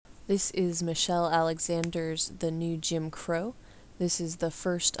This is Michelle Alexander's The New Jim Crow. This is the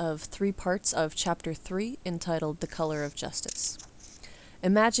first of 3 parts of Chapter 3, entitled The Color of Justice.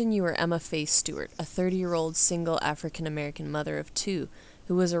 Imagine you are Emma Faye Stewart, a 30-year-old single African-American mother of 2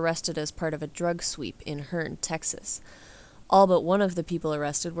 who was arrested as part of a drug sweep in Hearne, Texas. All but one of the people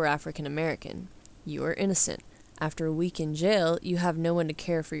arrested were African-American. You are innocent. After a week in jail, you have no one to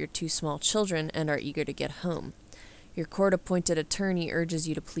care for your 2 small children and are eager to get home. Your court-appointed attorney urges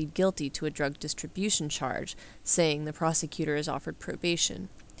you to plead guilty to a drug distribution charge, saying the prosecutor has offered probation.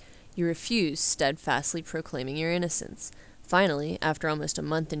 You refuse, steadfastly proclaiming your innocence. Finally, after almost a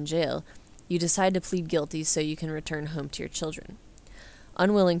month in jail, you decide to plead guilty so you can return home to your children.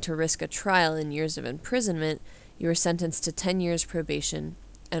 Unwilling to risk a trial and years of imprisonment, you are sentenced to 10 years probation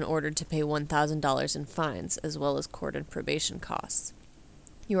and ordered to pay $1,000 in fines, as well as court and probation costs.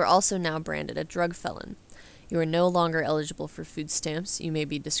 You are also now branded a drug felon. You are no longer eligible for food stamps, you may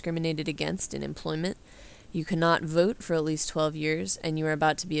be discriminated against in employment, you cannot vote for at least 12 years, and you are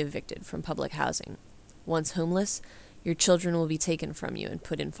about to be evicted from public housing. Once homeless, your children will be taken from you and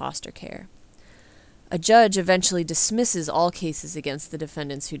put in foster care. A judge eventually dismisses all cases against the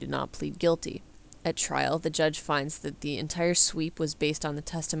defendants who did not plead guilty. At trial, the judge finds that the entire sweep was based on the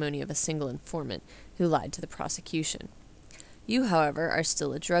testimony of a single informant who lied to the prosecution. You, however, are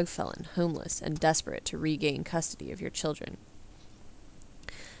still a drug felon, homeless, and desperate to regain custody of your children.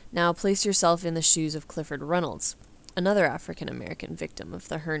 Now place yourself in the shoes of Clifford Reynolds, another African-American victim of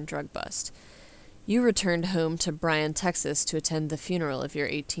the Hearne drug bust. You returned home to Bryan, Texas to attend the funeral of your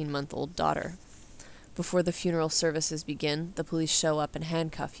 18-month-old daughter. Before the funeral services begin, the police show up and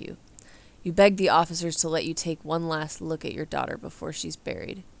handcuff you. You beg the officers to let you take one last look at your daughter before she's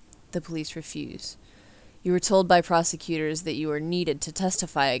buried. The police refuse. You were told by prosecutors that you are needed to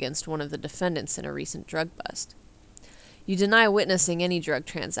testify against one of the defendants in a recent drug bust. You deny witnessing any drug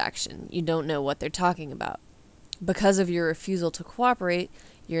transaction. You don't know what they're talking about. Because of your refusal to cooperate,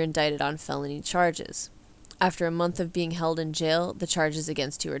 you're indicted on felony charges. After a month of being held in jail, the charges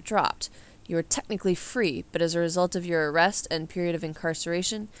against you are dropped. You are technically free, but as a result of your arrest and period of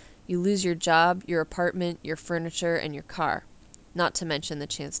incarceration, you lose your job, your apartment, your furniture, and your car, not to mention the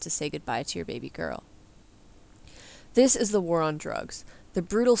chance to say goodbye to your baby girl. This is the war on drugs. The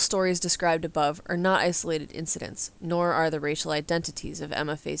brutal stories described above are not isolated incidents, nor are the racial identities of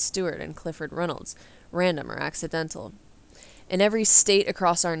Emma Faye Stewart and Clifford Reynolds random or accidental. In every state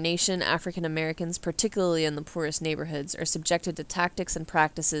across our nation, African Americans, particularly in the poorest neighborhoods, are subjected to tactics and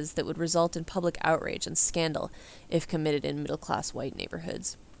practices that would result in public outrage and scandal if committed in middle-class white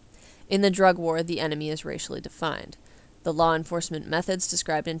neighborhoods. In the drug war, the enemy is racially defined. The law enforcement methods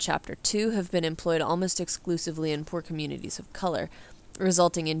described in Chapter 2 have been employed almost exclusively in poor communities of color,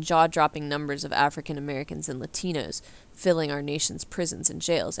 resulting in jaw-dropping numbers of African Americans and Latinos filling our nation's prisons and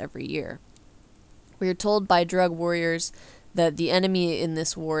jails every year. We are told by drug warriors that the enemy in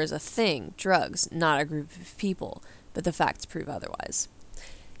this war is a thing, drugs, not a group of people, but the facts prove otherwise.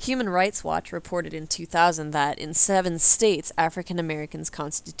 Human Rights Watch reported in 2000 that in 7 states, African Americans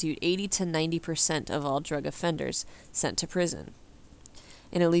constitute 80 to 90% of all drug offenders sent to prison.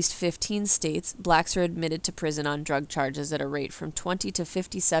 In at least 15 states, blacks are admitted to prison on drug charges at a rate from 20 to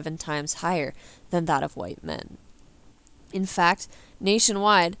 57 times higher than that of white men. In fact,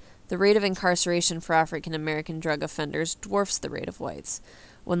 nationwide, the rate of incarceration for African American drug offenders dwarfs the rate of whites.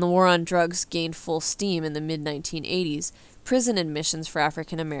 When the war on drugs gained full steam in the mid-1980s, prison admissions for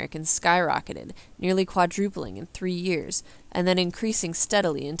African Americans skyrocketed, nearly quadrupling in 3 years, and then increasing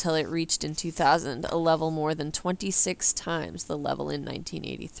steadily until it reached in 2000 a level more than 26 times the level in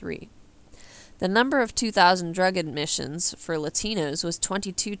 1983. The number of 2000 drug admissions for Latinos was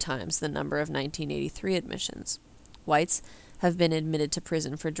 22 times the number of 1983 admissions. Whites have been admitted to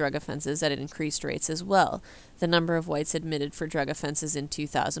prison for drug offenses at increased rates as well. The number of whites admitted for drug offenses in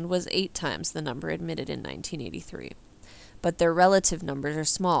 2000 was 8 times the number admitted in 1983. But their relative numbers are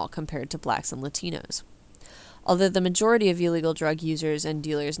small compared to blacks and Latinos. Although the majority of illegal drug users and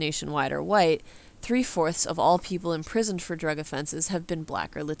dealers nationwide are white, 3/4 of all people imprisoned for drug offenses have been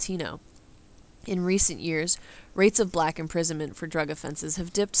black or Latino. In recent years, rates of black imprisonment for drug offenses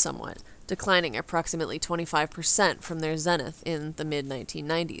have dipped somewhat, declining approximately 25% from their zenith in the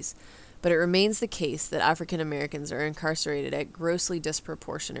mid-1990s, but it remains the case that African Americans are incarcerated at grossly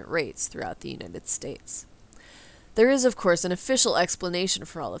disproportionate rates throughout the United States. There is, of course, an official explanation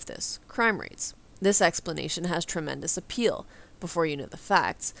for all of this: crime rates. This explanation has tremendous appeal, before you know the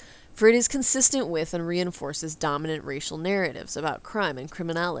facts, for it is consistent with and reinforces dominant racial narratives about crime and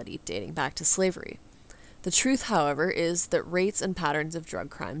criminality dating back to slavery. The truth, however, is that rates and patterns of drug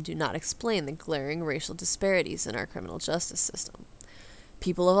crime do not explain the glaring racial disparities in our criminal justice system.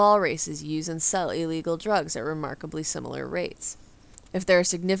 People of all races use and sell illegal drugs at remarkably similar rates. If there are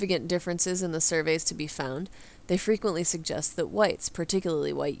significant differences in the surveys to be found, they frequently suggest that whites,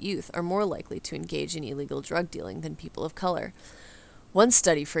 particularly white youth, are more likely to engage in illegal drug dealing than people of color. One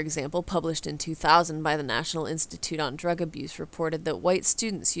study, for example, published in 2000 by the National Institute on Drug Abuse, reported that white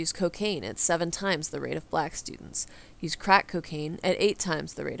students use cocaine at 7 times the rate of black students, use crack cocaine at 8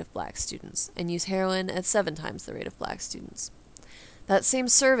 times the rate of black students, and use heroin at 7 times the rate of black students. That same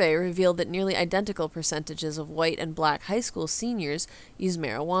survey revealed that nearly identical percentages of white and black high school seniors use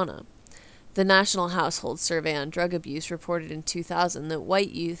marijuana. The National Household Survey on Drug Abuse reported in 2000 that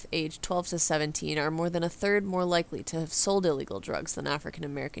white youth aged 12 to 17 are more than a third more likely to have sold illegal drugs than African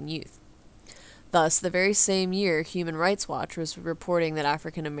American youth. Thus, the very same year Human Rights Watch was reporting that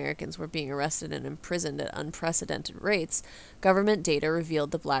African Americans were being arrested and imprisoned at unprecedented rates, government data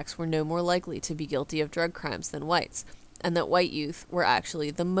revealed that blacks were no more likely to be guilty of drug crimes than whites, and that white youth were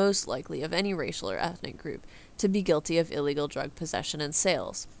actually the most likely of any racial or ethnic group to be guilty of illegal drug possession and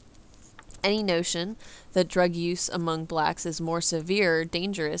sales. Any notion that drug use among blacks is more severe or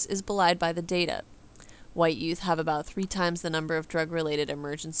dangerous is belied by the data. White youth have about 3 times the number of drug-related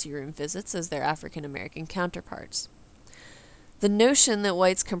emergency room visits as their African American counterparts. The notion that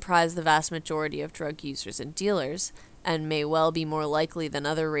whites comprise the vast majority of drug users and dealers, and may well be more likely than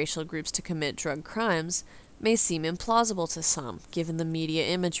other racial groups to commit drug crimes, may seem implausible to some, given the media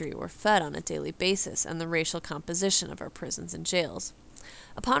imagery we're fed on a daily basis and the racial composition of our prisons and jails.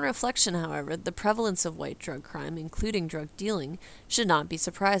 Upon reflection, however, the prevalence of white drug crime, including drug dealing, should not be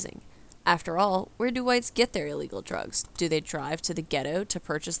surprising. After all, where do whites get their illegal drugs? Do they drive to the ghetto to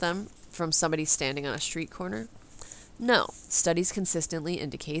purchase them from somebody standing on a street corner? No. Studies consistently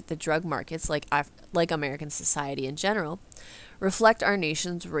indicate that drug markets, like American society in general, reflect our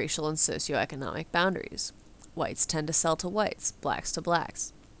nation's racial and socioeconomic boundaries. Whites tend to sell to whites, blacks to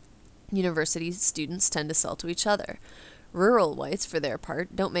blacks. University students tend to sell to each other. Rural whites, for their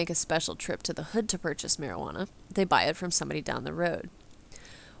part, don't make a special trip to the hood to purchase marijuana. They buy it from somebody down the road.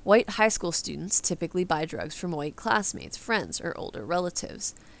 White high school students typically buy drugs from white classmates, friends, or older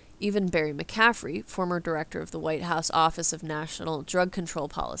relatives. Even Barry McCaffrey, former director of the White House Office of National Drug Control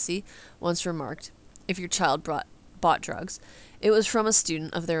Policy, once remarked, "If your child bought drugs, it was from a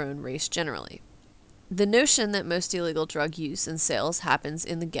student of their own race generally." The notion that most illegal drug use and sales happens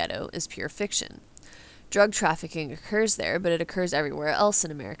in the ghetto is pure fiction. Drug trafficking occurs there, but it occurs everywhere else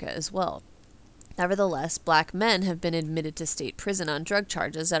in America as well. Nevertheless, black men have been admitted to state prison on drug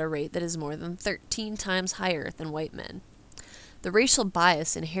charges at a rate that is more than 13 times higher than white men. The racial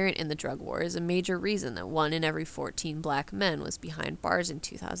bias inherent in the drug war is a major reason that 1 in every 14 black men was behind bars in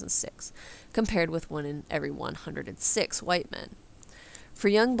 2006, compared with 1 in every 106 white men. For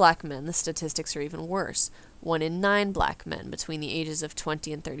young black men, the statistics are even worse. 1 in 9 black men between the ages of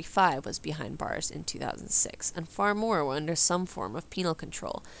 20 and 35 was behind bars in 2006, and far more were under some form of penal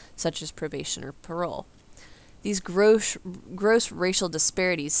control, such as probation or parole. These gross racial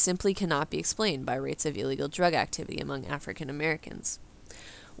disparities simply cannot be explained by rates of illegal drug activity among African Americans.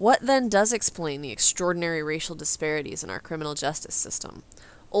 What then does explain the extraordinary racial disparities in our criminal justice system?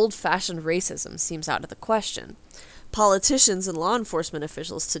 Old-fashioned racism seems out of the question. Politicians and law enforcement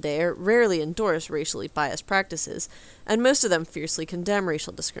officials today rarely endorse racially biased practices, and most of them fiercely condemn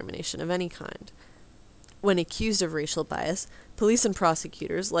racial discrimination of any kind. When accused of racial bias, police and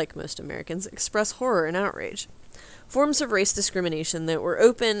prosecutors, like most Americans, express horror and outrage. Forms of race discrimination that were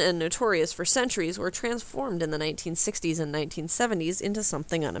open and notorious for centuries were transformed in the 1960s and 1970s into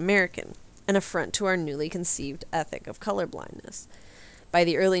something un-American, an affront to our newly conceived ethic of colorblindness. By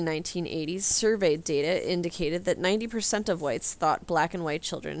the early 1980s, surveyed data indicated that 90% of whites thought black and white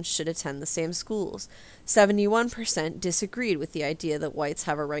children should attend the same schools. 71% disagreed with the idea that whites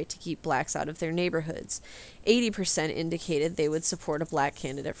have a right to keep blacks out of their neighborhoods. 80% indicated they would support a black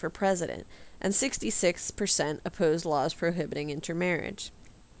candidate for president, and 66% opposed laws prohibiting intermarriage.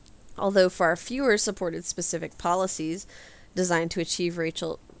 Although far fewer supported specific policies designed to achieve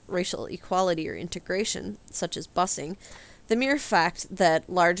racial equality or integration, such as busing, the mere fact that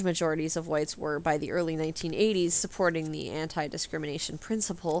large majorities of whites were, by the early 1980s, supporting the anti-discrimination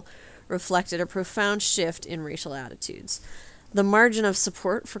principle reflected a profound shift in racial attitudes. The margin of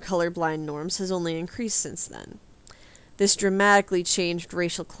support for colorblind norms has only increased since then. This dramatically changed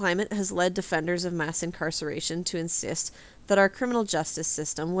racial climate has led defenders of mass incarceration to insist that our criminal justice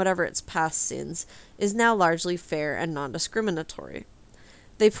system, whatever its past sins, is now largely fair and non-discriminatory.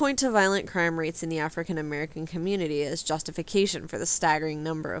 They point to violent crime rates in the African American community as justification for the staggering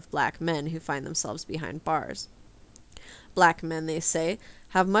number of black men who find themselves behind bars. Black men, they say,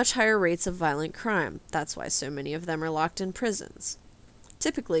 have much higher rates of violent crime. That's why so many of them are locked in prisons.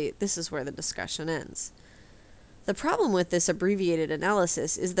 Typically, this is where the discussion ends. The problem with this abbreviated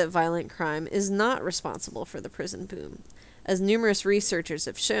analysis is that violent crime is not responsible for the prison boom. As numerous researchers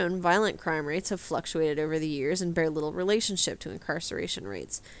have shown, violent crime rates have fluctuated over the years and bear little relationship to incarceration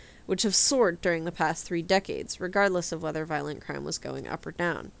rates, which have soared during the past 3 decades, regardless of whether violent crime was going up or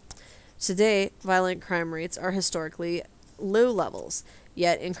down. Today, violent crime rates are historically low levels,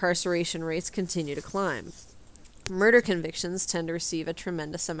 yet incarceration rates continue to climb. Murder convictions tend to receive a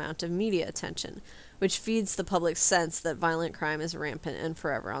tremendous amount of media attention, which feeds the public's sense that violent crime is rampant and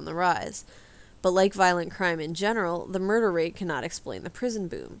forever on the rise. But like violent crime in general, the murder rate cannot explain the prison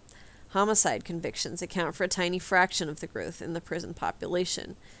boom. Homicide convictions account for a tiny fraction of the growth in the prison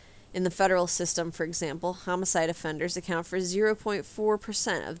population. In the federal system, for example, homicide offenders account for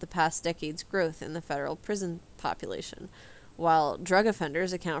 0.4% of the past decade's growth in the federal prison population, while drug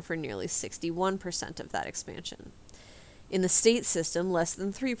offenders account for nearly 61% of that expansion. In the state system, less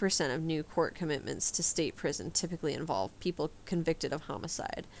than 3% of new court commitments to state prison typically involve people convicted of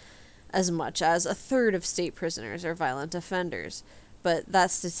homicide. As much as a third of state prisoners are violent offenders, but that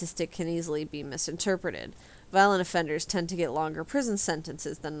statistic can easily be misinterpreted. Violent offenders tend to get longer prison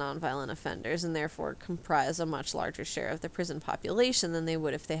sentences than nonviolent offenders, and therefore comprise a much larger share of the prison population than they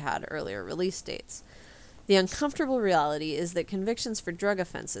would if they had earlier release dates. The uncomfortable reality is that convictions for drug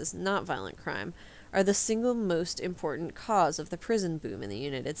offenses, not violent crime, are the single most important cause of the prison boom in the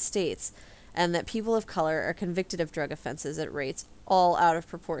United States, and that people of color are convicted of drug offenses at rates all out of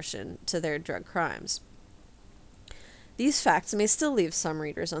proportion to their drug crimes. These facts may still leave some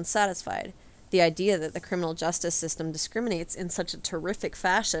readers unsatisfied. The idea that the criminal justice system discriminates in such a terrific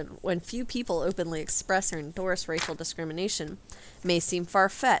fashion when few people openly express or endorse racial discrimination may seem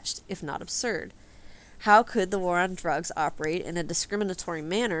far-fetched, if not absurd. How could the war on drugs operate in a discriminatory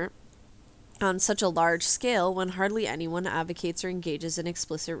manner on such a large scale when hardly anyone advocates or engages in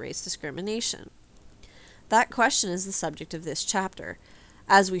explicit race discrimination? That question is the subject of this chapter.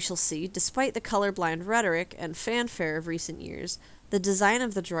 As we shall see, despite the colorblind rhetoric and fanfare of recent years, the design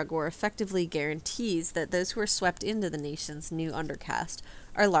of the drug war effectively guarantees that those who are swept into the nation's new undercast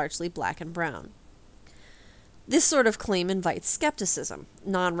are largely black and brown. This sort of claim invites skepticism.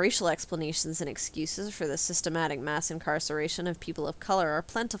 Non-racial explanations and excuses for the systematic mass incarceration of people of color are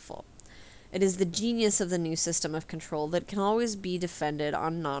plentiful. It is the genius of the new system of control that can always be defended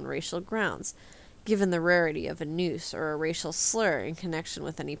on non-racial grounds, given the rarity of a noose or a racial slur in connection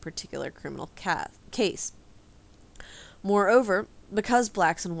with any particular criminal case. Moreover, because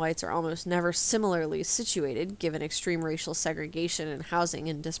blacks and whites are almost never similarly situated, given extreme racial segregation in housing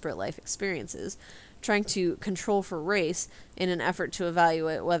and disparate life experiences, trying to control for race in an effort to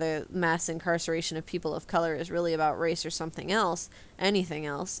evaluate whether mass incarceration of people of color is really about race or something else, anything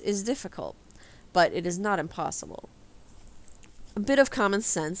else, is difficult. But it is not impossible. A bit of common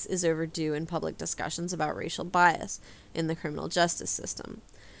sense is overdue in public discussions about racial bias in the criminal justice system.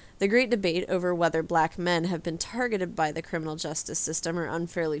 The great debate over whether black men have been targeted by the criminal justice system or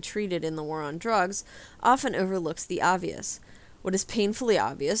unfairly treated in the war on drugs often overlooks the obvious. What is painfully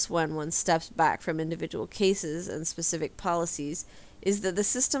obvious when one steps back from individual cases and specific policies is that the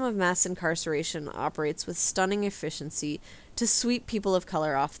system of mass incarceration operates with stunning efficiency to sweep people of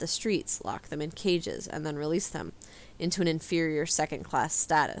color off the streets, lock them in cages, and then release them into an inferior second-class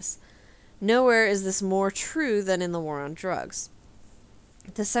status. Nowhere is this more true than in the war on drugs.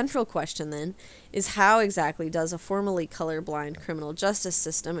 The central question, then, is how exactly does a formally colorblind criminal justice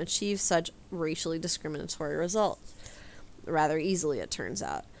system achieve such racially discriminatory results? Rather easily, it turns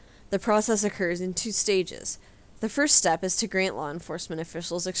out. The process occurs in 2 stages. The first step is to grant law enforcement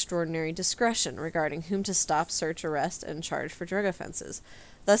officials extraordinary discretion regarding whom to stop, search, arrest, and charge for drug offenses,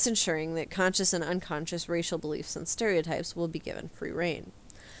 thus ensuring that conscious and unconscious racial beliefs and stereotypes will be given free rein.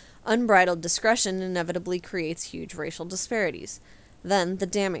 Unbridled discretion inevitably creates huge racial disparities. Then, the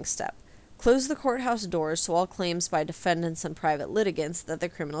damning step. Close the courthouse doors to all claims by defendants and private litigants that the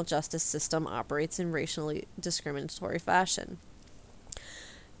criminal justice system operates in racially discriminatory fashion.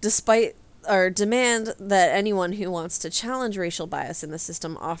 Demand that anyone who wants to challenge racial bias in the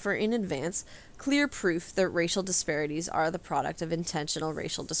system offer in advance clear proof that racial disparities are the product of intentional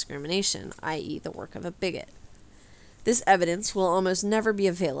racial discrimination, i.e. the work of a bigot. This evidence will almost never be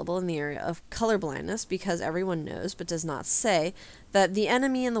available in the area of colorblindness because everyone knows, but does not say, that the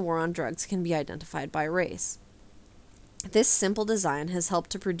enemy in the war on drugs can be identified by race. This simple design has helped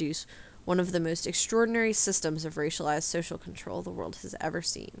to produce one of the most extraordinary systems of racialized social control the world has ever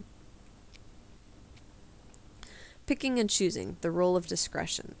seen. Picking and choosing, the role of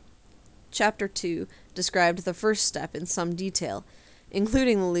discretion. Chapter 2 described the first step in some detail.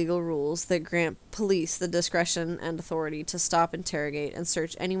 including the legal rules that grant police the discretion and authority to stop, interrogate, and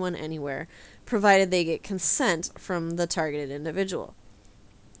search anyone anywhere, provided they get consent from the targeted individual.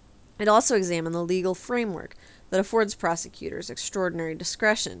 It also examined the legal framework that affords prosecutors extraordinary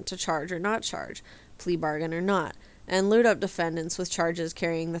discretion to charge or not charge, plea bargain or not, and load up defendants with charges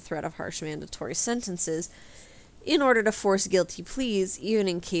carrying the threat of harsh mandatory sentences in order to force guilty pleas, even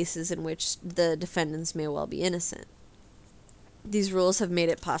in cases in which the defendants may well be innocent. These rules have made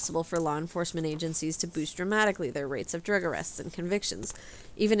it possible for law enforcement agencies to boost dramatically their rates of drug arrests and convictions,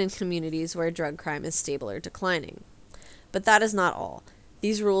 even in communities where drug crime is stable or declining. But that is not all.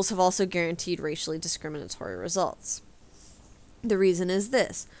 These rules have also guaranteed racially discriminatory results. The reason is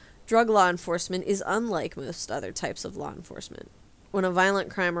this: drug law enforcement is unlike most other types of law enforcement. When a violent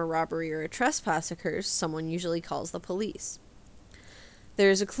crime or robbery or a trespass occurs, someone usually calls the police.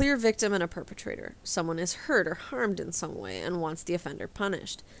 There is a clear victim and a perpetrator. Someone is hurt or harmed in some way and wants the offender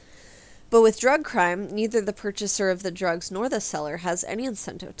punished. But with drug crime, neither the purchaser of the drugs nor the seller has any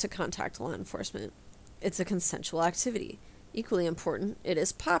incentive to contact law enforcement. It's a consensual activity. Equally important, it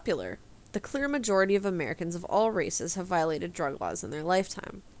is popular. The clear majority of Americans of all races have violated drug laws in their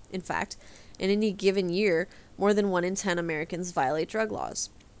lifetime. In fact, in any given year, more than 1 in 10 Americans violate drug laws.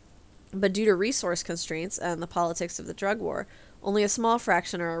 But due to resource constraints and the politics of the drug war, only a small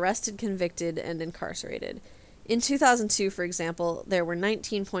fraction are arrested, convicted, and incarcerated. In 2002, for example, there were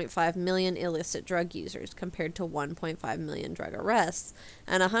 19.5 million illicit drug users compared to 1.5 million drug arrests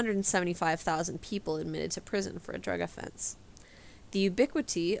and 175,000 people admitted to prison for a drug offense. The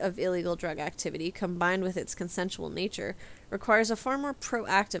ubiquity of illegal drug activity, combined with its consensual nature, requires a far more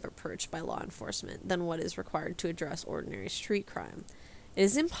proactive approach by law enforcement than what is required to address ordinary street crime. It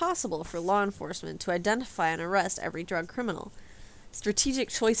is impossible for law enforcement to identify and arrest every drug criminal. Strategic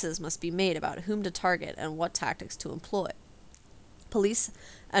choices must be made about whom to target and what tactics to employ. Police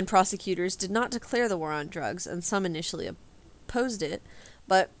and prosecutors did not declare the war on drugs, and some initially opposed it,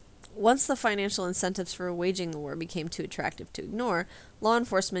 but once the financial incentives for waging the war became too attractive to ignore, law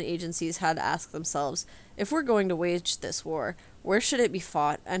enforcement agencies had to ask themselves, if we're going to wage this war, where should it be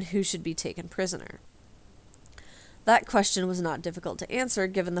fought and who should be taken prisoner? That question was not difficult to answer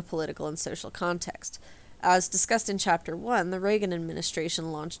given the political and social context. As discussed in Chapter 1, the Reagan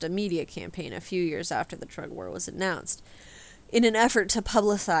administration launched a media campaign a few years after the drug war was announced, in an effort to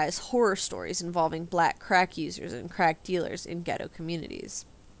publicize horror stories involving black crack users and crack dealers in ghetto communities.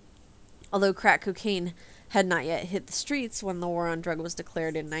 Although crack cocaine had not yet hit the streets when the war on drugs was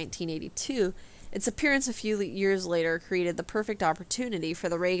declared in 1982, its appearance a few years later created the perfect opportunity for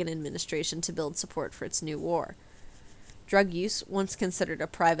the Reagan administration to build support for its new war. Drug use, once considered a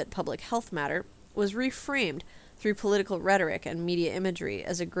private public health matter, was reframed through political rhetoric and media imagery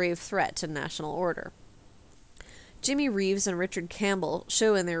as a grave threat to national order. Jimmy Reeves and Richard Campbell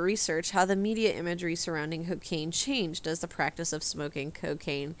show in their research how the media imagery surrounding cocaine changed as the practice of smoking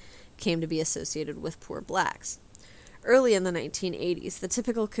cocaine came to be associated with poor blacks. Early in the 1980s, the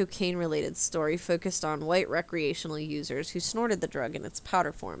typical cocaine-related story focused on white recreational users who snorted the drug in its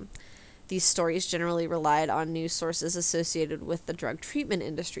powder form. These stories generally relied on news sources associated with the drug treatment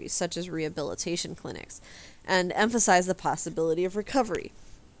industry, such as rehabilitation clinics, and emphasized the possibility of recovery.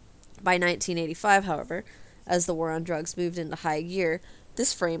 By 1985, however, as the war on drugs moved into high gear,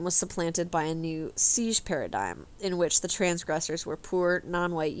 this frame was supplanted by a new siege paradigm, in which the transgressors were poor,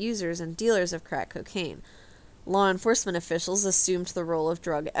 non-white users and dealers of crack cocaine. Law enforcement officials assumed the role of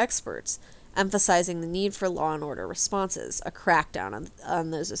drug experts, emphasizing the need for law and order responses, a crackdown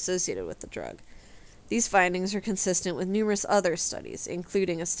on those associated with the drug. These findings are consistent with numerous other studies,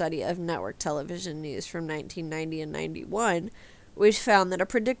 including a study of network television news from 1990 and 91, which found that a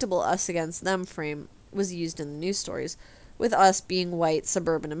predictable us against them frame was used in the news stories, with us being white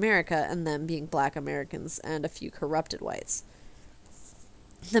suburban America and them being black Americans and a few corrupted whites.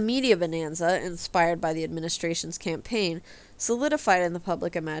 The media bonanza, inspired by the administration's campaign, solidified in the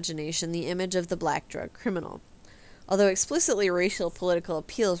public imagination the image of the black drug criminal. Although explicitly racial political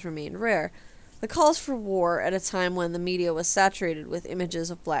appeals remained rare, the calls for war at a time when the media was saturated with images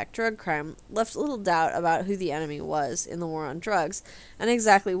of black drug crime left little doubt about who the enemy was in the war on drugs and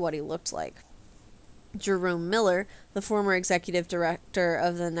exactly what he looked like. Jerome Miller, the former executive director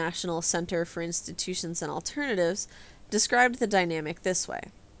of the National Center for Institutions and Alternatives, described the dynamic this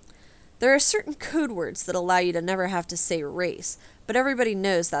way. There are certain code words that allow you to never have to say race, but everybody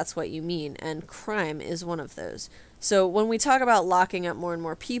knows that's what you mean, and crime is one of those. So when we talk about locking up more and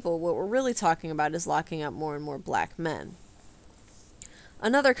more people, what we're really talking about is locking up more and more black men.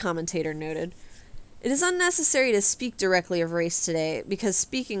 Another commentator noted, "It is unnecessary to speak directly of race today because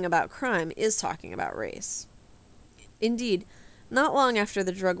speaking about crime is talking about race." Indeed, Not long after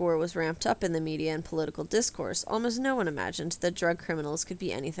the drug war was ramped up in the media and political discourse, almost no one imagined that drug criminals could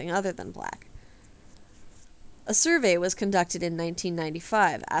be anything other than black. A survey was conducted in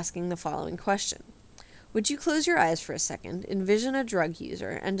 1995 asking the following question. Would you close your eyes for a second, envision a drug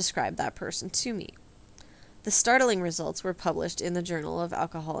user, and describe that person to me? The startling results were published in the Journal of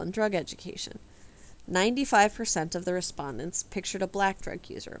Alcohol and Drug Education. 95% of the respondents pictured a black drug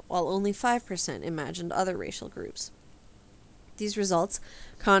user, while only 5% imagined other racial groups. These results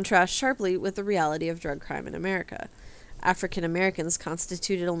contrast sharply with the reality of drug crime in America. African Americans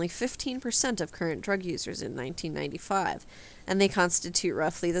constituted only 15% of current drug users in 1995, and they constitute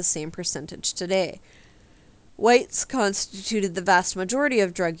roughly the same percentage today. Whites constituted the vast majority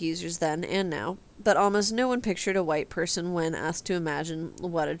of drug users then and now, but almost no one pictured a white person when asked to imagine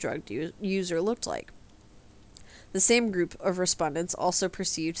what a drug user looked like. The same group of respondents also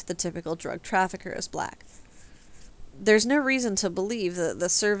perceived the typical drug trafficker as black. There's no reason to believe that the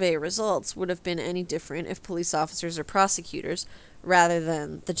survey results would have been any different if police officers or prosecutors, rather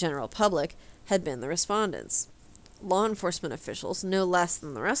than the general public, had been the respondents. Law enforcement officials, no less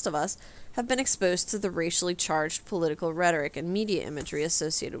than the rest of us, have been exposed to the racially charged political rhetoric and media imagery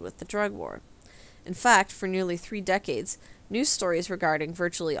associated with the drug war. In fact, for nearly 3 decades, news stories regarding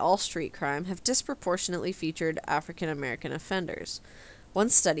virtually all street crime have disproportionately featured African American offenders. One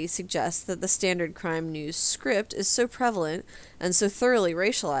study suggests that the standard crime news script is so prevalent and so thoroughly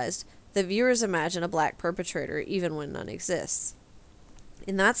racialized that viewers imagine a black perpetrator even when none exists.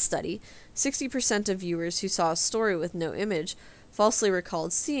 In that study, 60% of viewers who saw a story with no image falsely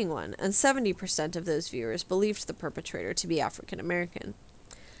recalled seeing one, and 70% of those viewers believed the perpetrator to be African American.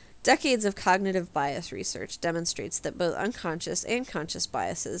 Decades of cognitive bias research demonstrates that both unconscious and conscious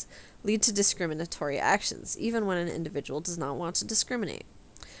biases lead to discriminatory actions, even when an individual does not want to discriminate.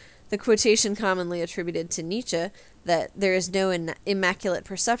 The quotation commonly attributed to Nietzsche, that there is no immaculate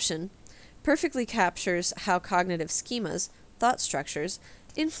perception, perfectly captures how cognitive schemas, thought structures,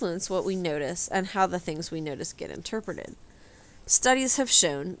 influence what we notice and how the things we notice get interpreted. Studies have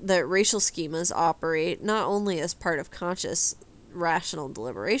shown that racial schemas operate not only as part of conscious, rational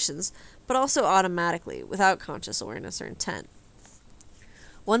deliberations, but also automatically, without conscious awareness or intent.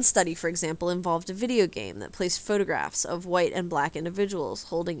 One study, for example, involved a video game that placed photographs of white and black individuals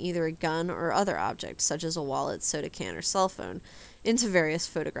holding either a gun or other object, such as a wallet, soda can, or cell phone, into various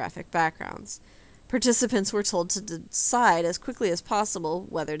photographic backgrounds. Participants were told to decide as quickly as possible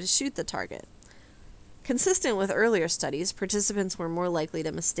whether to shoot the target. Consistent with earlier studies, participants were more likely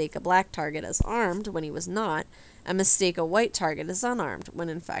to mistake a black target as armed when he was not, and mistake a white target as unarmed when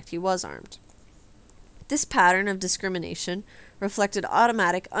in fact he was armed. This pattern of discrimination reflected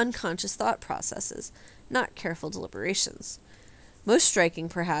automatic, unconscious thought processes, not careful deliberations. Most striking,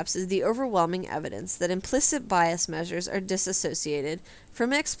 perhaps, is the overwhelming evidence that implicit bias measures are disassociated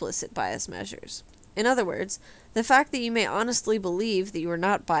from explicit bias measures. In other words, the fact that you may honestly believe that you are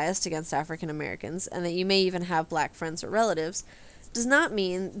not biased against African Americans, and that you may even have black friends or relatives, does not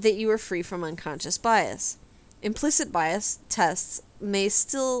mean that you are free from unconscious bias. Implicit bias tests may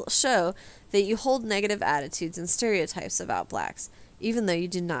still show that you hold negative attitudes and stereotypes about blacks, even though you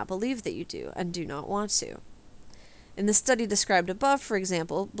do not believe that you do, and do not want to. In the study described above, for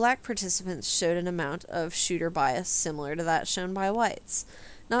example, black participants showed an amount of shooter bias similar to that shown by whites.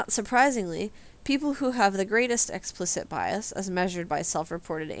 Not surprisingly, people who have the greatest explicit bias, as measured by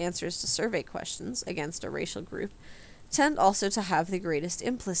self-reported answers to survey questions against a racial group, tend also to have the greatest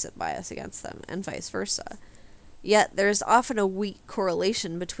implicit bias against them, and vice versa. Yet, there is often a weak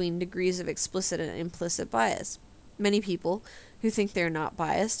correlation between degrees of explicit and implicit bias. Many people, who think they are not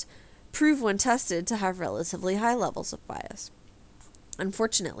biased, prove when tested to have relatively high levels of bias.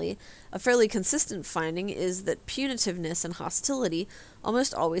 Unfortunately, a fairly consistent finding is that punitiveness and hostility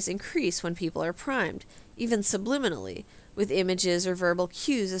almost always increase when people are primed, even subliminally, with images or verbal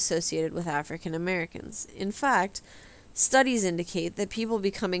cues associated with African Americans. In fact, studies indicate that people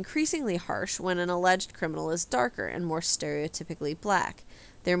become increasingly harsh when an alleged criminal is darker and more stereotypically black.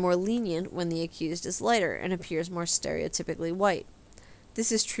 They're more lenient when the accused is lighter and appears more stereotypically white.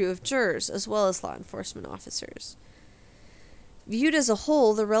 This is true of jurors as well as law enforcement officers. Viewed as a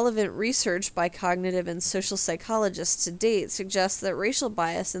whole, the relevant research by cognitive and social psychologists to date suggests that racial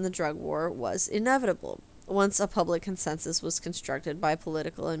bias in the drug war was inevitable, once a public consensus was constructed by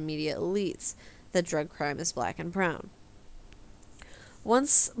political and media elites that drug crime is black and brown.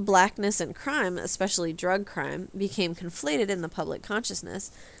 Once blackness and crime, especially drug crime, became conflated in the public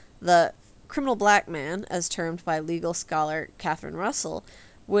consciousness, the criminal black man, as termed by legal scholar Catherine Russell,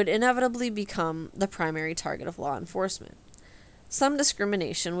 would inevitably become the primary target of law enforcement. Some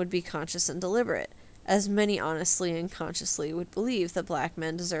discrimination would be conscious and deliberate, as many honestly and consciously would believe that black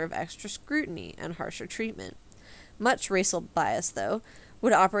men deserve extra scrutiny and harsher treatment. Much racial bias, though,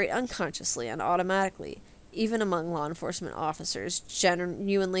 would operate unconsciously and automatically, even among law enforcement officers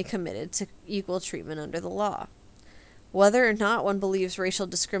genuinely committed to equal treatment under the law. Whether or not one believes racial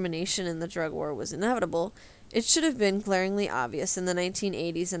discrimination in the drug war was inevitable, it should have been glaringly obvious in the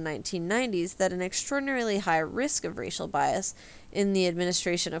 1980s and 1990s that an extraordinarily high risk of racial bias in the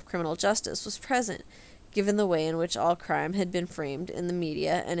administration of criminal justice was present, given the way in which all crime had been framed in the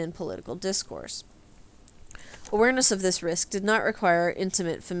media and in political discourse. Awareness of this risk did not require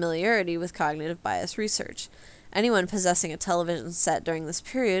intimate familiarity with cognitive bias research. Anyone possessing a television set during this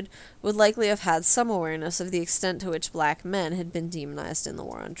period would likely have had some awareness of the extent to which black men had been demonized in the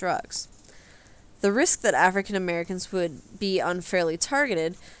war on drugs. The risk that African Americans would be unfairly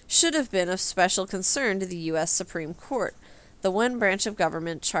targeted should have been of special concern to the U.S. Supreme Court, the one branch of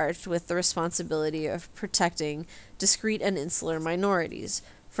government charged with the responsibility of protecting discrete and insular minorities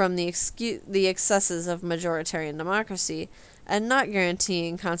from the excesses of majoritarian democracy, and not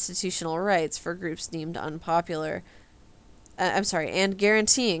guaranteeing constitutional rights for groups deemed unpopular. And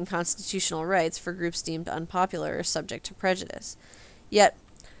guaranteeing constitutional rights for groups deemed unpopular or subject to prejudice. Yet,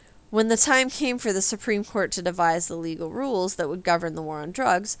 when the time came for the Supreme Court to devise the legal rules that would govern the war on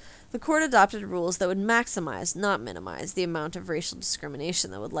drugs, the court adopted rules that would maximize, not minimize, the amount of racial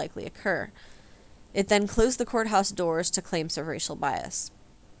discrimination that would likely occur. It then closed the courthouse doors to claims of racial bias.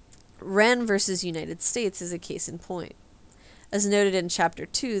 Wren versus United States is a case in point. As noted in Chapter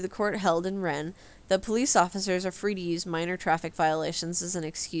 2, the court held in Wren that police officers are free to use minor traffic violations as an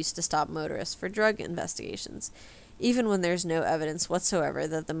excuse to stop motorists for drug investigations, even when there is no evidence whatsoever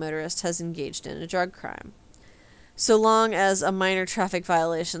that the motorist has engaged in a drug crime. So long as a minor traffic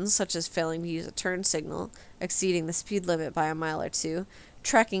violation, such as failing to use a turn signal, exceeding the speed limit by a mile or two,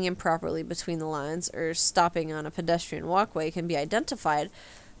 tracking improperly between the lines, or stopping on a pedestrian walkway can be identified,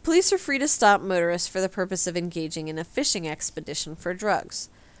 police are free to stop motorists for the purpose of engaging in a fishing expedition for drugs.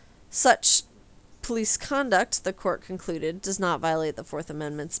 Such police conduct, the court concluded, does not violate the Fourth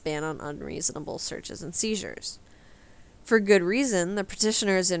Amendment's ban on unreasonable searches and seizures. For good reason, the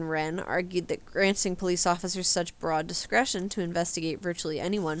petitioners in Wren argued that granting police officers such broad discretion to investigate virtually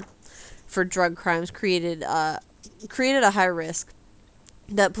anyone for drug crimes created a high risk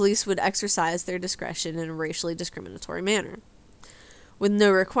that police would exercise their discretion in a racially discriminatory manner. With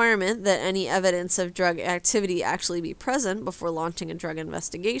no requirement that any evidence of drug activity actually be present before launching a drug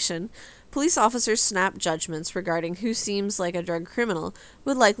investigation, police officers' snap judgments regarding who seems like a drug criminal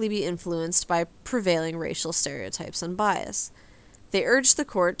would likely be influenced by prevailing racial stereotypes and bias. They urged the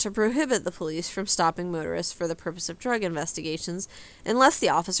court to prohibit the police from stopping motorists for the purpose of drug investigations unless the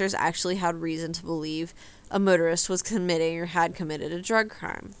officers actually had reason to believe a motorist was committing or had committed a drug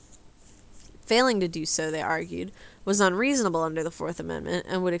crime. Failing to do so, they argued, was unreasonable under the Fourth Amendment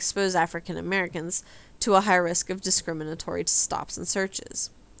and would expose African Americans to a high risk of discriminatory stops and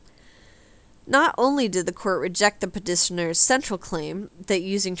searches. Not only did the court reject the petitioner's central claim that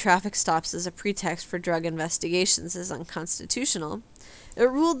using traffic stops as a pretext for drug investigations is unconstitutional, it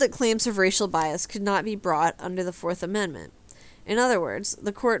ruled that claims of racial bias could not be brought under the Fourth Amendment. In other words,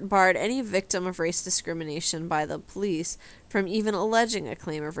 the court barred any victim of race discrimination by the police from even alleging a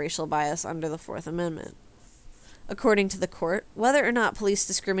claim of racial bias under the Fourth Amendment. According to the court, whether or not police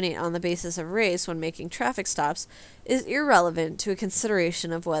discriminate on the basis of race when making traffic stops is irrelevant to a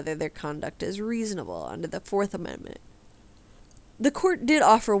consideration of whether their conduct is reasonable under the Fourth Amendment. The court did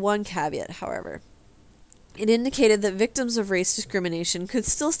offer one caveat, however. It indicated that victims of race discrimination could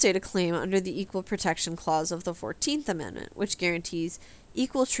still state a claim under the Equal Protection Clause of the 14th Amendment, which guarantees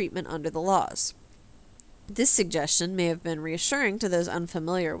equal treatment under the laws. This suggestion may have been reassuring to those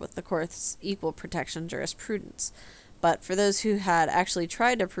unfamiliar with the court's equal protection jurisprudence, but for those who had actually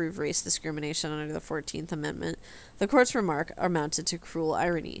tried to prove race discrimination under the 14th Amendment, the court's remark amounted to cruel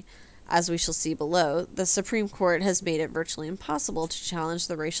irony. As we shall see below, the Supreme Court has made it virtually impossible to challenge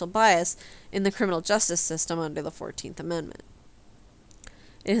the racial bias in the criminal justice system under the 14th Amendment.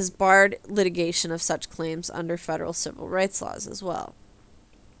 It has barred litigation of such claims under federal civil rights laws as well.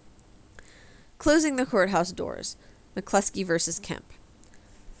 Closing the courthouse doors. McCluskey v. Kemp.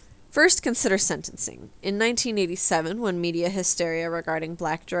 First, consider sentencing. In 1987, when media hysteria regarding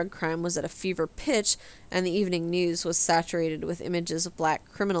black drug crime was at a fever pitch and the evening news was saturated with images of black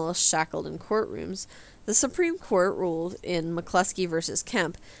criminals shackled in courtrooms, the Supreme Court ruled in McCluskey v.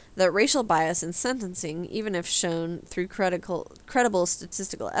 Kemp that racial bias in sentencing, even if shown through credible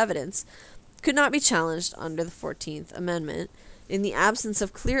statistical evidence, could not be challenged under the 14th Amendment in the absence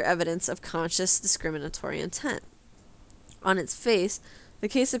of clear evidence of conscious discriminatory intent. On its face, The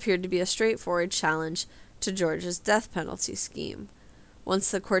case appeared to be a straightforward challenge to Georgia's death penalty scheme.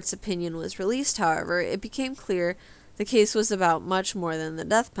 Once the court's opinion was released, however, it became clear the case was about much more than the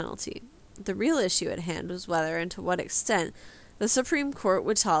death penalty. The real issue at hand was whether and to what extent the Supreme Court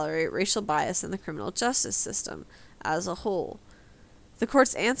would tolerate racial bias in the criminal justice system as a whole. The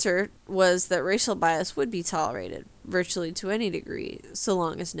court's answer was that racial bias would be tolerated, virtually to any degree, so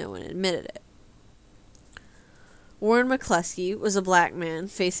long as no one admitted it. Warren McCluskey was a black man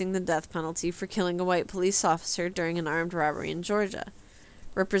facing the death penalty for killing a white police officer during an armed robbery in Georgia.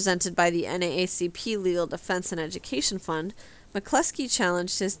 Represented by the NAACP Legal Defense and Education Fund, McCluskey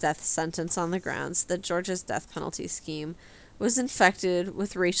challenged his death sentence on the grounds that Georgia's death penalty scheme was infected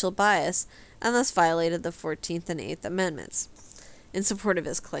with racial bias and thus violated the 14th and 8th Amendments. In support of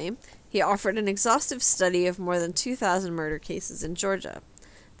his claim, he offered an exhaustive study of more than 2,000 murder cases in Georgia.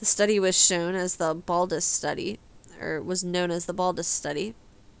 The study was known as the Baldus Study,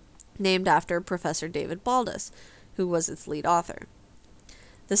 named after Professor David Baldus, who was its lead author.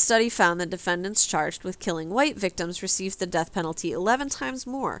 The study found that defendants charged with killing white victims received the death penalty 11 times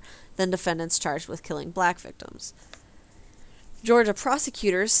more than defendants charged with killing black victims. Georgia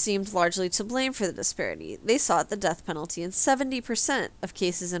prosecutors seemed largely to blame for the disparity. They sought the death penalty in 70% of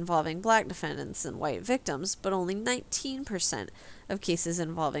cases involving black defendants and white victims, but only 19% of cases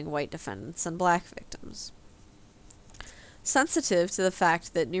involving white defendants and black victims. Sensitive to the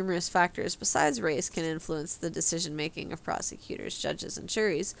fact that numerous factors besides race can influence the decision-making of prosecutors, judges, and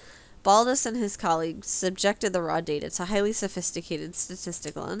juries, Baldus and his colleagues subjected the raw data to highly sophisticated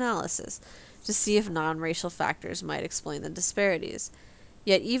statistical analysis to see if non-racial factors might explain the disparities.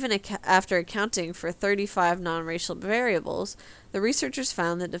 Yet even after accounting for 35 non-racial variables, the researchers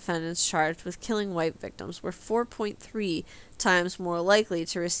found that defendants charged with killing white victims were 4.3 times more likely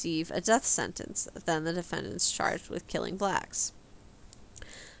to receive a death sentence than the defendants charged with killing blacks.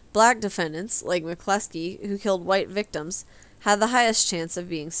 Black defendants, like McCluskey, who killed white victims, had the highest chance of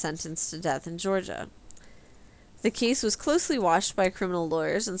being sentenced to death in Georgia. The case was closely watched by criminal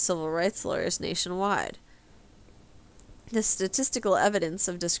lawyers and civil rights lawyers nationwide. The statistical evidence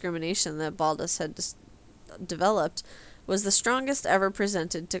of discrimination that Baldus had developed was the strongest ever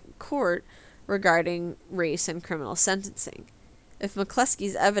presented to court regarding race and criminal sentencing. If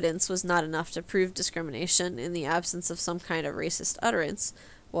McCluskey's evidence was not enough to prove discrimination in the absence of some kind of racist utterance,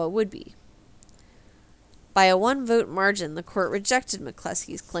 what would be? By a one-vote margin, the court rejected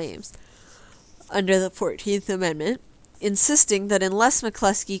McCluskey's claims under the 14th Amendment, insisting that unless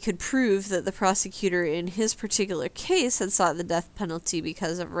McCluskey could prove that the prosecutor in his particular case had sought the death penalty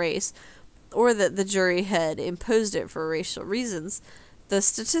because of race, or that the jury had imposed it for racial reasons, the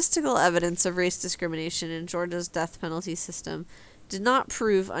statistical evidence of race discrimination in Georgia's death penalty system did not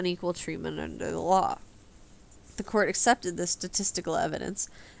prove unequal treatment under the law. The court accepted this statistical evidence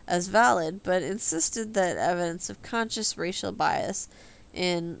as valid, but insisted that evidence of conscious racial bias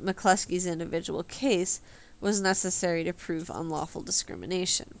in McCluskey's individual case was necessary to prove unlawful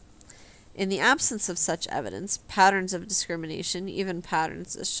discrimination. In the absence of such evidence, patterns of discrimination, even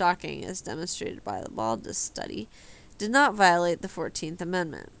patterns as shocking as demonstrated by the Baldus study, did not violate the 14th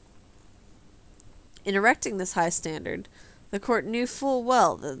Amendment. In erecting this high standard, the court knew full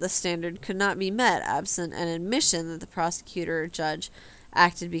well that the standard could not be met absent an admission that the prosecutor or judge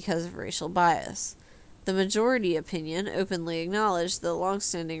acted because of racial bias. The majority opinion openly acknowledged that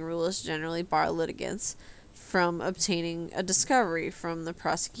long-standing rules generally bar litigants from obtaining a discovery from the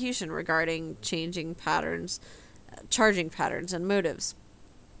prosecution regarding charging patterns, and motives,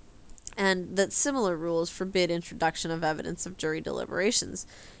 and that similar rules forbid introduction of evidence of jury deliberations,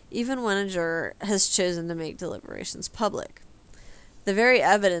 even when a juror has chosen to make deliberations public. The very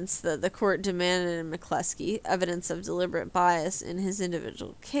evidence that the court demanded in McCluskey, evidence of deliberate bias in his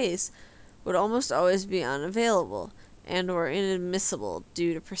individual case, would almost always be unavailable and or inadmissible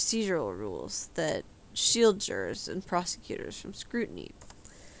due to procedural rules that shield jurors and prosecutors from scrutiny.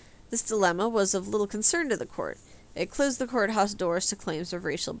 This dilemma was of little concern to the court. It closed the courthouse doors to claims of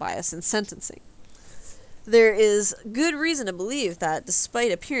racial bias in sentencing. There is good reason to believe that,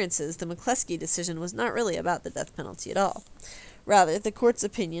 despite appearances, the McCluskey decision was not really about the death penalty at all. Rather, the court's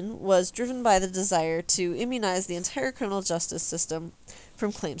opinion was driven by the desire to immunize the entire criminal justice system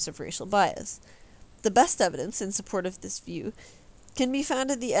from claims of racial bias. The best evidence in support of this view can be found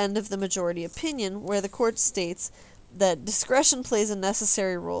at the end of the majority opinion, where the court states that discretion plays a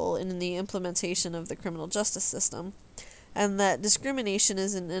necessary role in the implementation of the criminal justice system, and that discrimination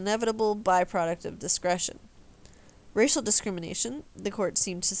is an inevitable byproduct of discretion. Racial discrimination, the court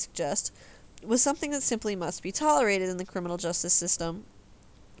seemed to suggest, was something that simply must be tolerated in the criminal justice system,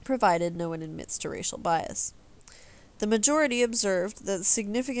 provided no one admits to racial bias. The majority observed that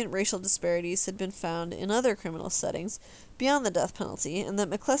significant racial disparities had been found in other criminal settings beyond the death penalty, and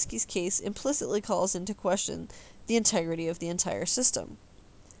that McCluskey's case implicitly calls into question the integrity of the entire system.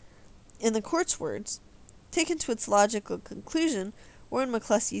 In the court's words, taken to its logical conclusion, Warren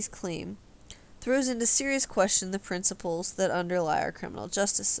McCluskey's claim throws into serious question the principles that underlie our criminal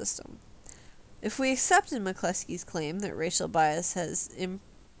justice system. If we accepted McCluskey's claim that racial bias has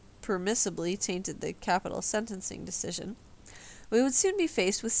impermissibly tainted the capital sentencing decision, we would soon be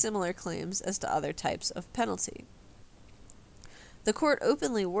faced with similar claims as to other types of penalty. The court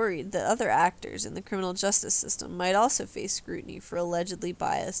openly worried that other actors in the criminal justice system might also face scrutiny for allegedly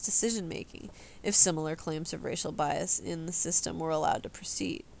biased decision-making if similar claims of racial bias in the system were allowed to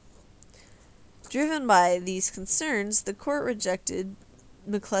proceed. Driven by these concerns, the court rejected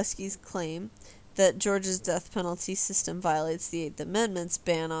McCluskey's claim that Georgia's death penalty system violates the Eighth Amendment's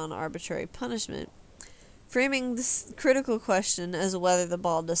ban on arbitrary punishment, framing this critical question as whether the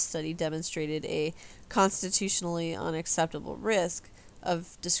Balda study demonstrated a constitutionally unacceptable risk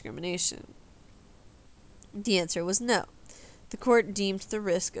of discrimination. The answer was no. The court deemed the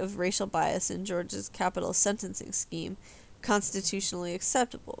risk of racial bias in Georgia's capital sentencing scheme constitutionally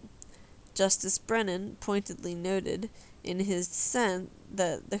acceptable. Justice Brennan pointedly noted in his dissent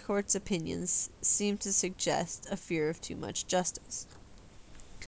that the court's opinions seemed to suggest a fear of too much justice.